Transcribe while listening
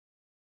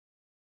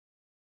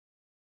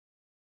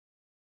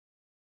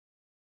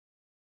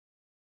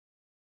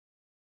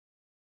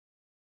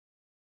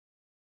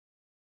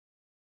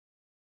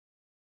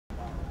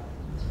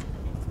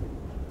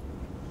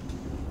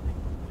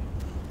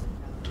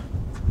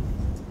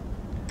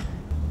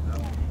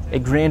A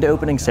grand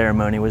opening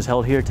ceremony was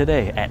held here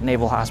today at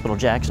Naval Hospital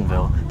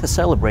Jacksonville to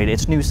celebrate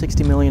its new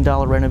 $60 million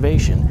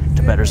renovation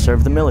to better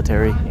serve the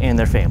military and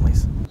their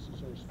families.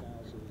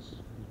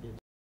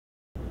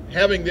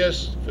 Having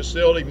this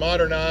facility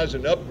modernized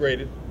and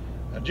upgraded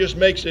just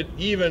makes it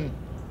even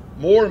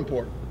more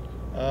important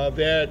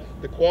that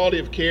the quality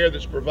of care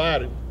that's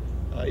provided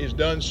is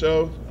done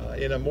so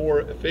in a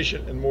more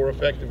efficient and more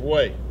effective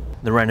way.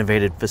 The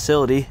renovated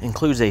facility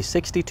includes a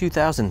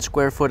 62,000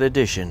 square foot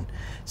addition,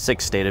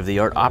 6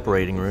 state-of-the-art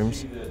operating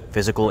rooms,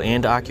 physical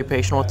and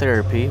occupational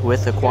therapy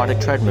with aquatic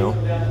treadmill,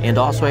 and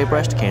also a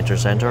breast cancer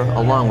center,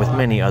 along with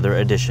many other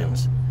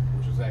additions.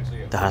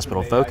 The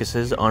hospital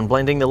focuses on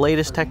blending the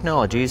latest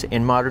technologies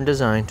in modern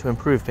design to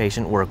improve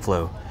patient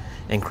workflow,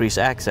 increase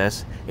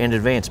access, and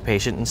advance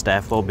patient and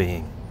staff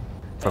well-being.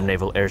 From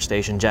Naval Air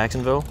Station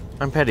Jacksonville,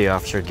 I'm Petty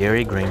Officer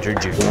Gary Granger,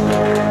 Jr.